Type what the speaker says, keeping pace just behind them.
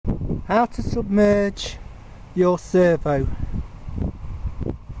How to submerge your servo.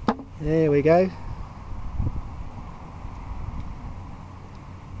 There we go.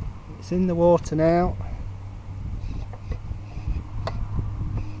 It's in the water now.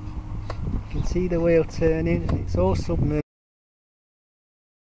 You can see the wheel turning and it's all submerged.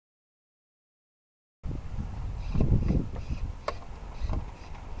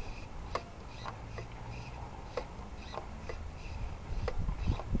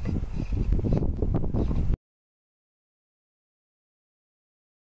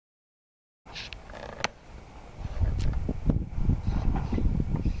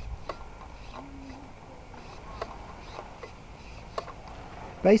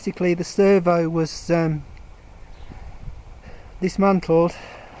 Basically the servo was dismantled,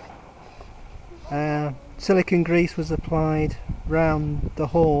 silicone grease was applied round the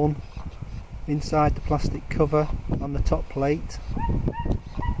horn inside the plastic cover on the top plate,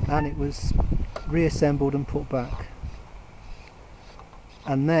 and it was reassembled and put back,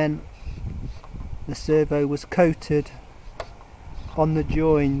 and then the servo was coated on the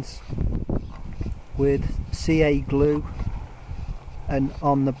joins with CA glue, and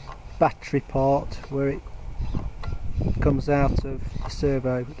on the battery part where it comes out of the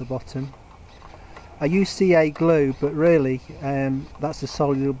servo at the bottom. I use CA glue, but really that's a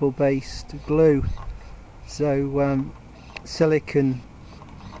soluble based glue, so silicone,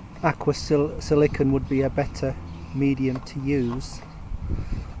 aqua silicone would be a better medium to use.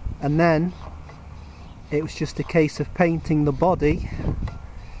 And then it was just a case of painting the body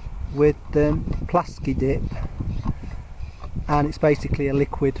with Plastipip, and it's basically a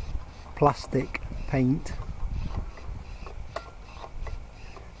liquid plastic paint,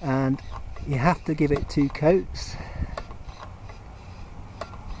 and you have to give it 2 coats,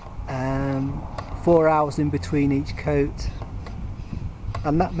 4 hours in between each coat,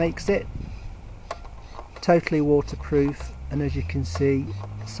 and that makes it totally waterproof, and as you can see,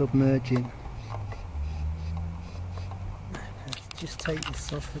 submerging. Let's just take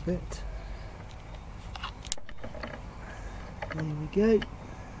this off a bit. There we go,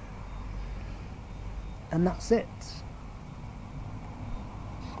 and that's it.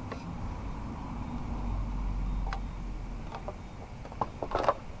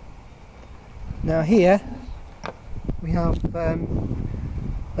 Now here we have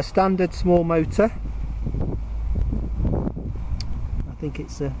a standard small motor. I think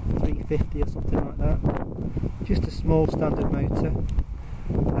it's a 350 or something like that. Just a small standard motor,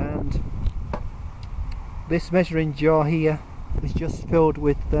 and this measuring jar here is just filled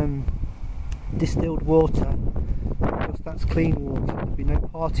with distilled water, because that's clean water, there'll be no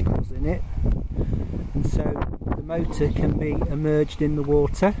particles in it, and so the motor can be immersed in the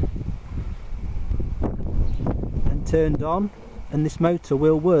water and turned on, and this motor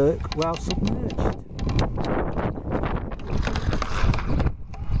will work while submerged.